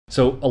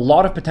So a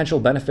lot of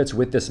potential benefits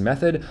with this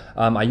method.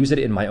 I use it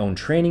in my own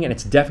training, and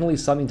it's definitely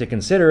something to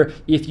consider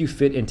if you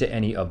fit into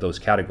any of those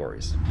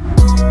categories.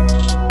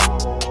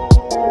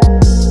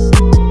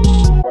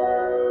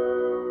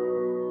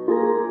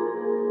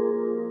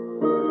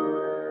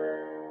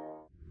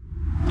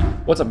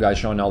 What's up guys,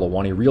 Sean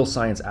Nalawani,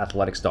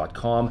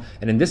 RealScienceAthletics.com,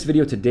 and in this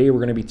video today we're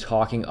going to be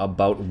talking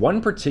about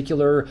one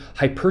particular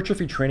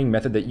hypertrophy training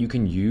method that you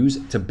can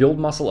use to build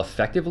muscle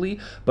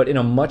effectively, but in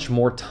a much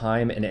more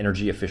time and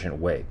energy efficient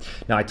way.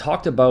 Now I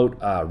talked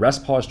about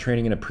rest pause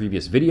training in a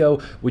previous video,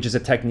 which is a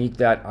technique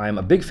that I'm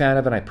a big fan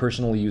of and I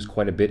personally use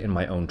quite a bit in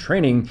my own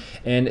training,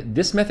 and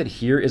this method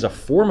here is a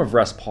form of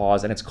rest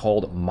pause and it's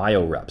called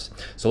myo reps.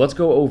 So let's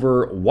go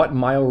over what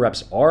myo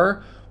reps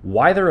are,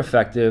 why they're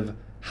effective,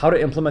 how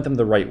to implement them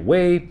the right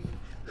way,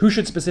 who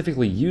should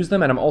specifically use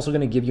them, and I'm also going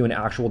to give you an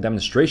actual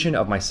demonstration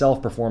of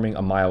myself performing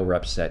a myo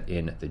rep set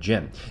in the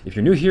gym. If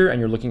you're new here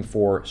and you're looking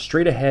for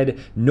straight ahead,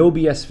 no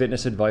BS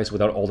fitness advice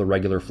without all the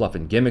regular fluff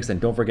and gimmicks, then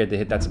don't forget to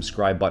hit that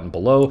subscribe button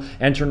below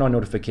and turn on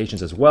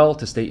notifications as well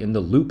to stay in the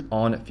loop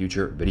on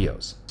future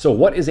videos. So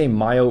what is a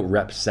myo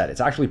rep set?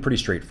 It's actually pretty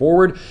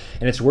straightforward,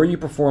 and it's where you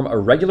perform a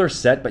regular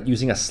set but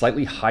using a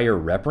slightly higher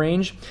rep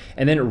range,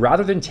 and then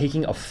rather than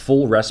taking a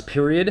full rest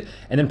period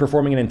and then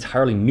performing an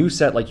entirely new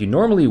set like you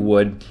normally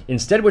would,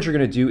 instead what you're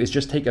going to do is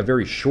just take a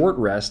very short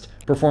rest,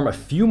 perform a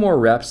few more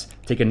reps,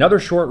 take another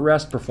short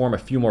rest, perform a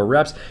few more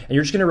reps, and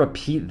you're just going to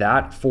repeat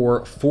that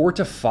for 4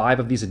 to 5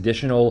 of these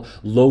additional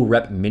low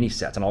rep mini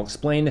sets. And I'll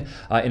explain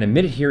in a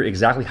minute here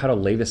exactly how to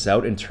lay this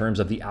out in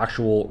terms of the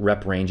actual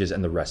rep ranges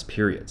and the rest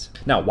periods.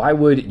 Now, why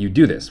would you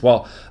do this?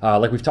 Well,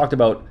 like we've talked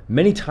about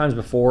many times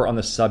before on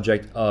the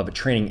subject of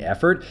training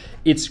effort,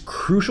 it's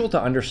crucial to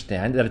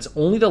understand that it's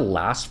only the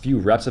last few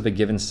reps of a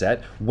given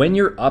set when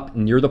you're up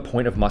near the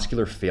point of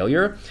muscular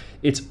failure.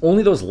 It's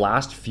only those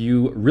last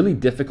few really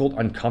difficult,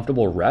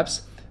 uncomfortable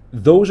reps.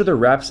 Those are the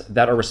reps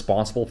that are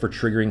responsible for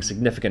triggering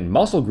significant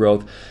muscle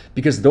growth,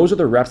 because those are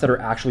the reps that are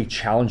actually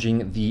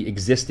challenging the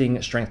existing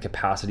strength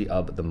capacity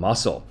of the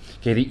muscle.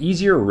 Okay, the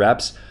easier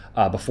reps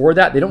before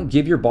that, they don't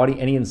give your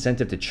body any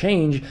incentive to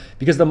change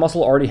because the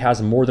muscle already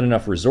has more than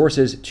enough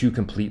resources to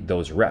complete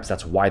those reps.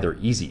 That's why they're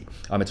easy.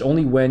 It's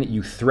only when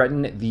you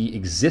threaten the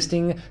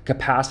existing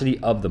capacity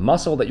of the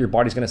muscle that your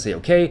body's going to say,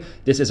 okay,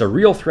 this is a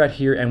real threat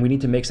here and we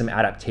need to make some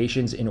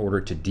adaptations in order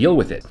to deal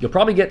with it. You'll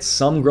probably get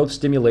some growth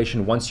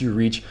stimulation once you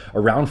reach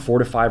around 4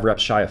 to 5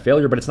 reps shy of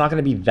failure, but it's not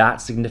going to be that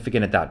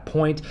significant at that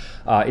point.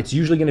 It's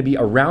usually going to be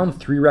around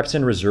 3 reps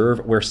in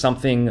reserve where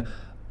something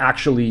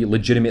actually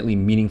legitimately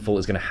meaningful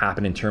is going to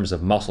happen in terms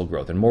of muscle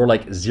growth, and more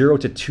like 0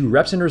 to 2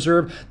 reps in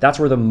reserve, that's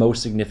where the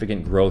most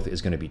significant growth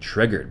is going to be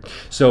triggered.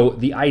 So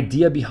the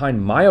idea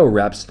behind myo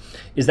reps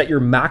is that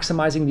you're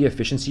maximizing the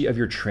efficiency of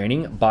your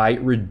training by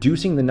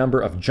reducing the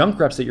number of junk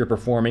reps that you're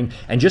performing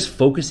and just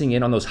focusing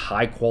in on those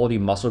high quality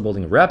muscle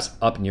building reps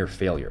up near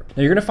failure.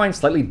 Now you're going to find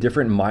slightly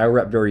different myo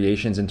rep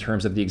variations in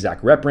terms of the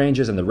exact rep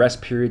ranges and the rest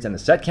periods and the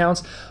set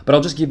counts, but I'll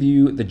just give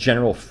you the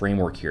general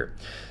framework here.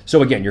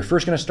 So again, you're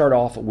first going to start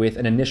off with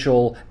an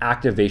initial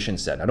activation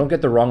set. Now don't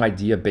get the wrong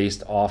idea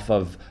based off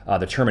of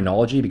the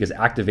terminology, because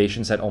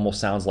activation set almost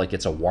sounds like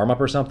it's a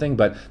warm-up or something,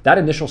 but that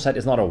initial set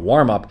is not a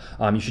warm-up.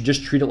 You should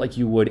just treat it like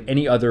you would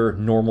any other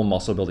normal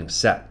muscle building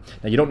set.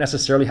 Now you don't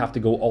necessarily have to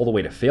go all the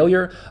way to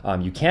failure.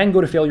 You can go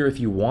to failure if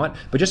you want,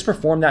 but just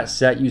perform that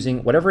set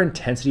using whatever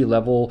intensity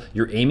level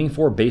you're aiming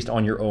for based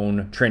on your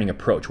own training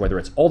approach, whether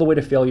it's all the way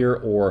to failure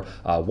or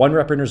 1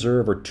 rep in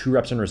reserve or 2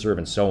 reps in reserve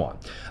and so on.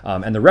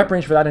 And the rep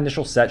range for that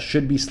initial set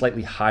should be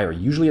slightly higher.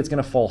 Usually it's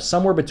going to fall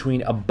somewhere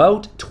between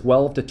about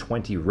 12 to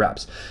 20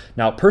 reps.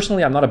 Now,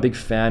 personally, I'm not a big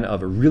fan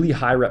of really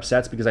high rep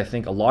sets because I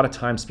think a lot of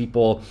times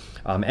people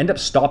end up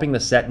stopping the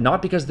set,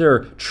 not because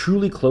they're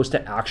truly close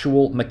to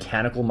actual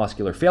mechanical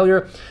muscular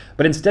failure,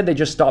 but instead they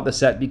just stop the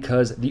set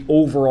because the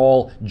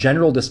overall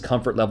general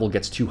discomfort level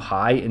gets too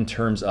high in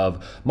terms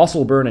of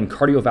muscle burn and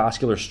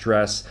cardiovascular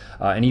stress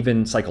and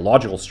even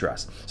psychological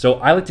stress. So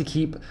I like to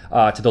keep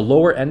to the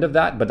lower end of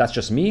that, but that's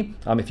just me.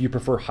 If you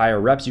prefer higher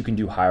reps, you can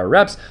do higher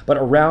reps, but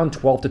around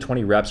 12 to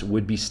 20 reps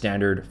would be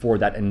standard for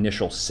that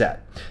initial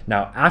set.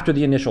 Now, after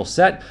the initial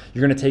set,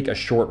 you're going to take a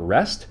short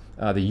rest.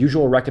 The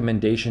usual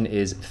recommendation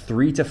is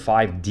 3 to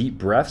 5 deep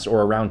breaths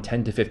or around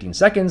 10 to 15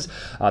 seconds.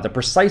 The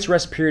precise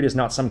rest period is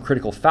not some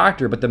critical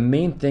factor, but the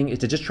main thing is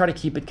to just try to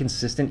keep it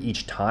consistent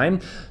each time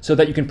so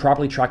that you can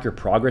properly track your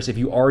progress if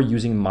you are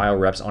using myo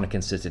reps on a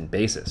consistent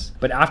basis.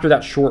 But after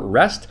that short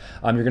rest,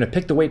 you're going to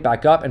pick the weight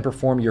back up and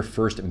perform your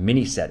first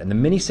mini set. And the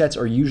mini sets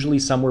are usually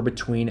somewhere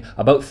between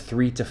about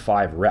 3 to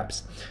 5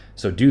 reps.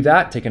 So do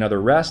that, take another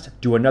rest,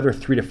 do another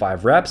 3 to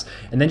 5 reps,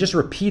 and then just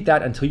repeat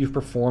that until you've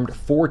performed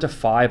 4 to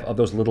 5 of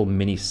those little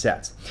mini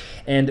sets.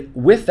 And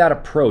with that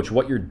approach,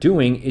 what you're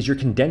doing is you're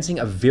condensing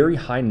a very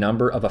high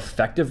number of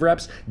effective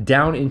reps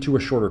down into a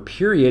shorter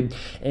period,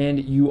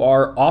 and you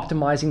are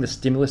optimizing the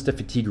stimulus to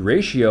fatigue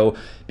ratio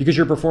because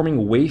you're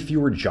performing way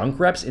fewer junk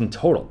reps in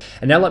total.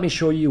 And now let me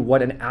show you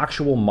what an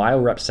actual myo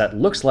rep set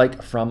looks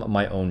like from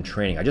my own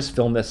training. I just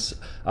filmed this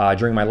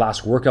during my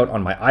last workout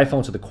on my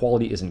iPhone, so the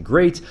quality isn't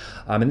great.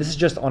 And this is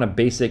just on a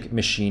basic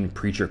machine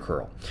preacher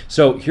curl.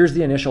 So here's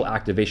the initial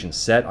activation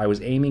set. I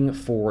was aiming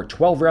for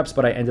 12 reps,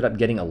 but I ended up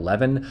getting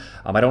 11.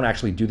 I don't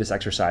actually do this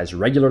exercise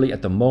regularly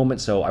at the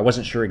moment, so I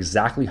wasn't sure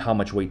exactly how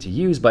much weight to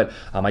use, but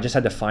I just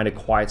had to find a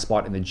quiet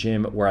spot in the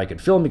gym where I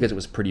could film because it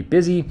was pretty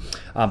busy.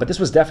 But this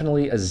was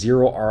definitely a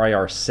 0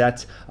 RIR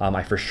set.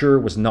 I for sure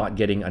was not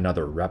getting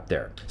another rep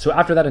there. So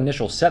after that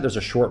initial set, there's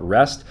a short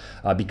rest.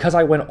 Because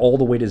I went all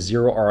the way to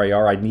 0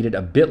 RIR, I needed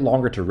a bit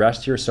longer to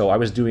rest here, so I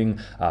was doing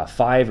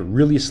 5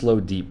 really slow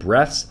deep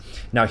breaths.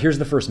 Now here's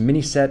the first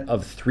mini set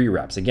of 3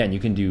 reps. Again, you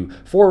can do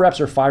 4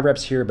 reps or 5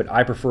 reps here, but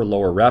I prefer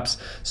lower reps.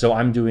 So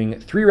I'm doing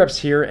 3 reps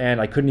here,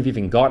 and I couldn't have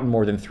even gotten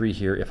more than 3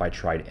 here if I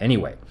tried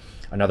anyway.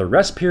 Another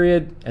rest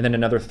period, and then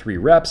another 3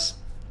 reps,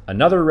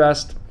 another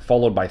rest,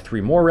 followed by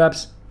 3 more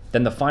reps,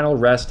 then the final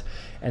rest.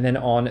 And then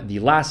on the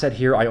last set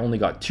here, I only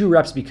got 2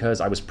 reps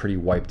because I was pretty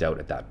wiped out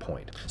at that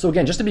point. So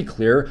again, just to be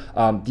clear,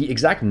 the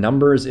exact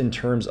numbers in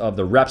terms of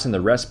the reps and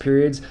the rest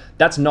periods,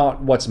 that's not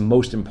what's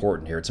most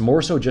important here. It's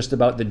more so just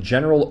about the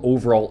general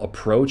overall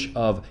approach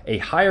of a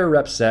higher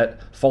rep set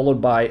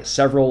followed by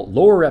several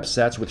lower rep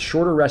sets with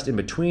shorter rest in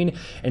between,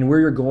 and where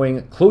you're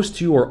going close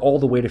to or all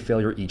the way to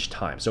failure each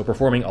time. So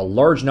performing a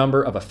large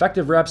number of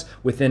effective reps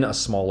within a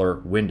smaller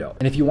window.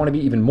 And if you want to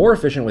be even more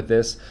efficient with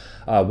this,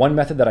 one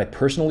method that I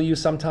personally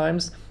use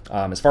sometimes,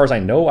 as far as I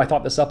know, I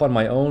thought this up on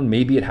my own.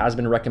 Maybe it has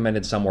been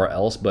recommended somewhere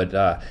else, but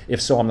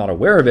if so, I'm not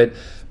aware of it.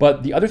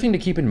 But the other thing to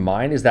keep in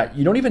mind is that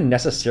you don't even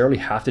necessarily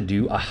have to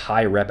do a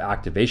high rep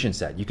activation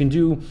set. You can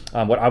do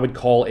what I would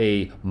call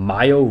a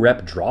myo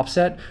rep drop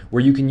set,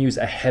 where you can use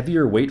a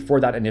heavier weight for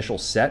that initial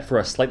set for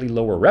a slightly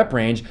lower rep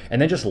range, and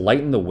then just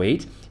lighten the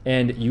weight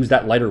and use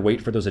that lighter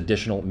weight for those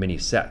additional mini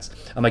sets.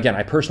 Again,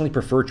 I personally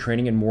prefer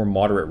training in more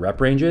moderate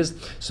rep ranges.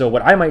 So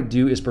what I might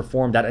do is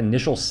perform that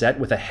initial set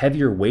with a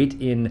heavier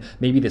weight in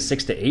maybe the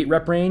 6 to 8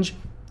 rep range,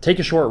 take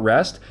a short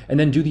rest, and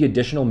then do the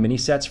additional mini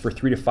sets for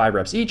 3 to 5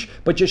 reps each,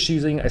 but just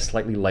using a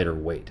slightly lighter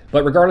weight.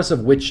 But regardless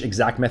of which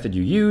exact method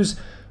you use,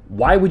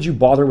 why would you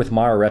bother with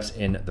myo reps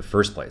in the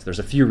first place? There's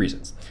a few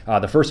reasons.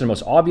 The first and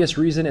most obvious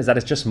reason is that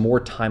it's just more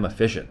time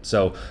efficient.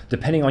 So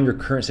depending on your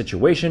current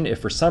situation, if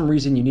for some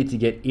reason you need to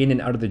get in and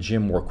out of the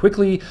gym more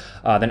quickly,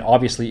 then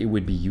obviously it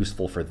would be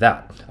useful for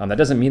that. That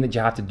doesn't mean that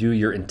you have to do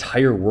your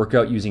entire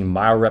workout using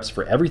myo reps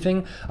for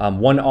everything.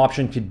 One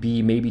option could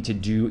be maybe to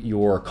do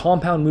your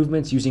compound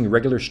movements using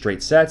regular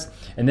straight sets,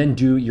 and then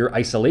do your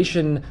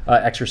isolation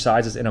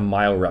exercises in a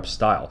myo rep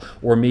style.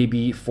 Or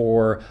maybe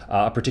for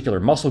a particular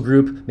muscle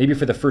group, maybe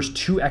for the first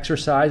 2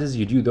 exercises,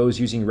 you do those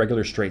using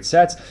regular straight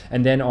sets,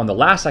 and then on the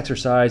last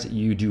exercise,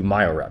 you do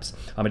myo reps.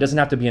 It doesn't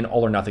have to be an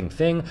all or nothing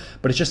thing,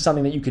 but it's just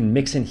something that you can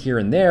mix in here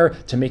and there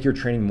to make your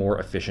training more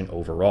efficient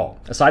overall.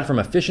 Aside from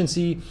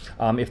efficiency,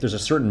 if there's a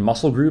certain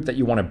muscle group that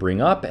you want to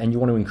bring up and you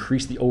want to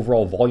increase the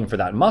overall volume for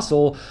that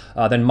muscle,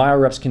 then myo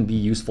reps can be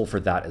useful for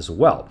that as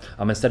well.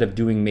 Instead of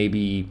doing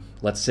maybe,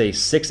 let's say,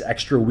 6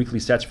 extra weekly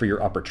sets for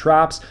your upper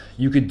traps,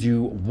 you could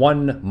do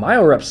 1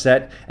 myo rep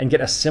set and get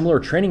a similar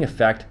training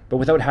effect, but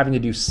without having to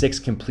do 6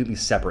 completely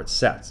separate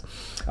sets.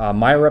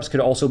 Myo reps could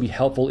also be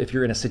helpful if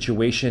you're in a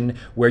situation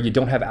where you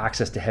don't have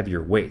access to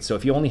heavier weights. So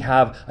if you only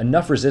have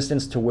enough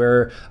resistance to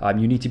where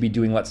you need to be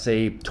doing, let's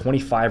say,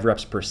 25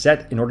 reps per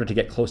set in order to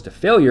get close to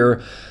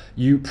failure,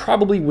 you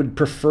probably would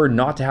prefer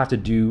not to have to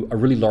do a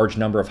really large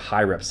number of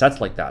high rep sets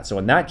like that. So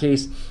in that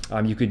case,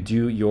 you could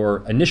do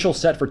your initial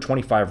set for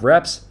 25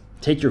 reps,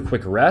 take your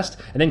quick rest,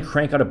 and then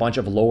crank out a bunch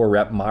of lower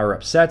rep myo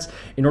rep sets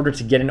in order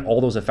to get in all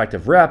those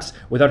effective reps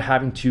without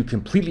having to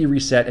completely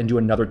reset and do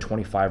another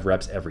 25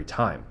 reps every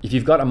time. If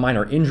you've got a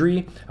minor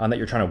injury that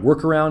you're trying to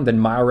work around, then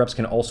myo reps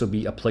can also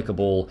be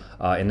applicable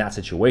in that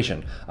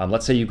situation.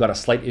 Let's say you've got a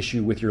slight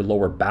issue with your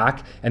lower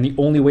back, and the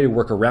only way to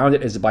work around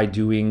it is by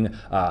doing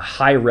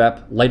high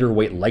rep, lighter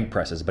weight leg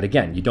presses. But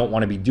again, you don't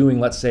want to be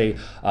doing, let's say,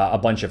 a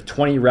bunch of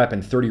 20 rep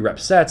and 30 rep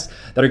sets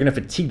that are going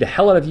to fatigue the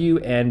hell out of you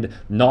and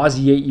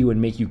nauseate you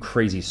and make you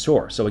crazy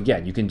sore. So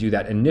again, you can do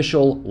that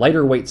initial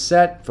lighter weight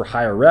set for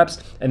higher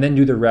reps and then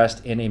do the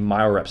rest in a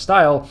myo rep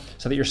style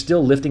so that you're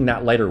still lifting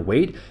that lighter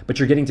weight, but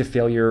you're getting to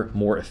failure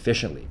more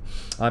efficiently.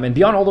 And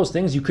beyond all those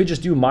things, you could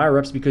just do myo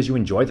reps because you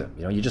enjoy them.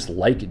 You just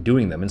like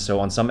doing them. And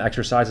so on some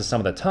exercises, some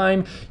of the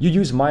time, you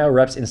use myo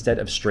reps instead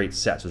of straight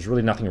sets. There's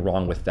really nothing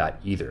wrong with that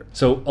either.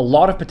 So a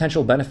lot of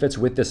potential benefits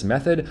with this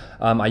method.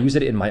 I use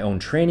it in my own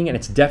training, and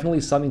it's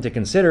definitely something to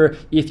consider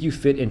if you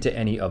fit into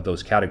any of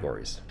those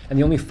categories. And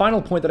the only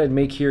final point that I'd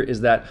make here is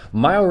that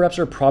myo reps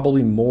are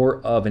probably more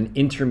of an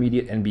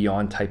intermediate and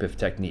beyond type of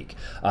technique.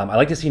 I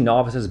like to see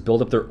novices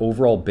build up their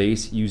overall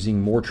base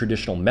using more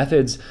traditional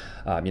methods,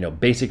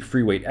 basic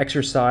free weight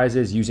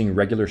exercises, using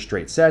regular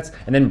straight sets,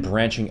 and then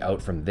branching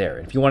out from there.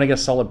 And if you want to get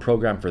a solid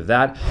program for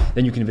that,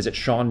 then you can visit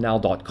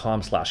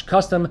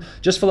seannall.com/custom.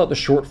 Just fill out the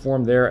short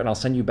form there, and I'll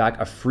send you back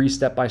a free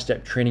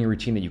step-by-step training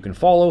routine that you can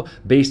follow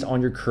based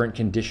on your current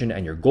condition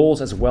and your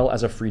goals, as well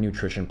as a free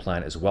nutrition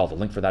plan as well. The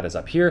link for that is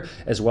up here,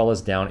 as well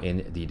as down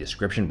in the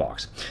description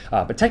box.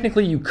 But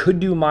technically, you could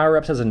do myo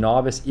reps as a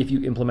novice if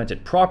you implement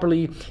it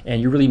properly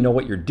and you really know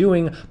what you're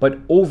doing. But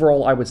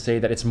overall, I would say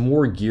that it's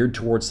more geared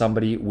towards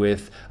somebody with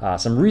with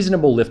some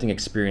reasonable lifting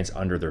experience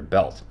under their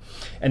belt.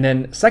 And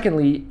then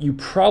secondly, you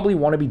probably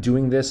want to be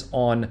doing this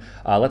on,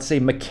 let's say,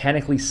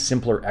 mechanically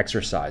simpler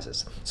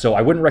exercises. So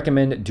I wouldn't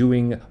recommend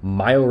doing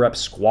myo-rep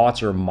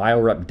squats or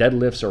myo-rep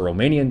deadlifts or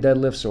Romanian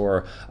deadlifts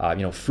or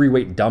free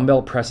weight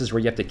dumbbell presses where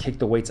you have to kick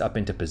the weights up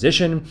into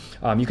position.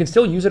 You can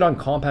still use it on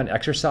compound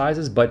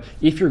exercises, but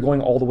if you're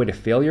going all the way to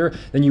failure,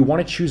 then you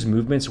want to choose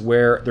movements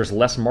where there's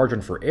less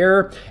margin for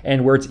error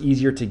and where it's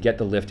easier to get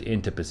the lift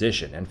into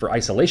position. And for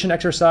isolation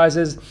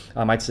exercises,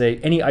 I'd say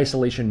any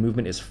isolation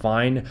movement is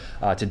fine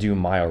to do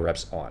myo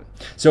reps on.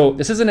 So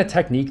this isn't a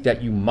technique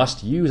that you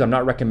must use. I'm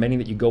not recommending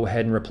that you go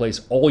ahead and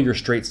replace all your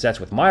straight sets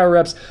with myo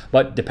reps,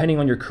 but depending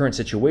on your current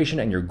situation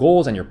and your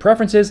goals and your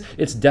preferences,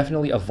 it's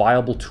definitely a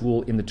viable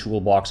tool in the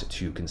toolbox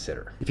to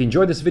consider. If you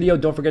enjoyed this video,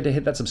 don't forget to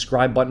hit that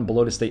subscribe button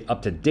below to stay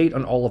up to date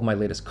on all of my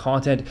latest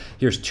content.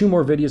 Here's 2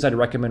 more videos I'd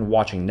recommend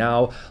watching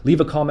now.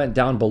 Leave a comment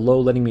down below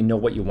letting me know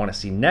what you want to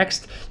see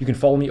next. You can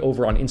follow me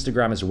over on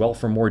Instagram as well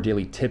for more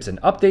daily tips and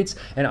updates,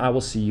 and I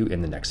will see you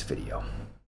in the next video.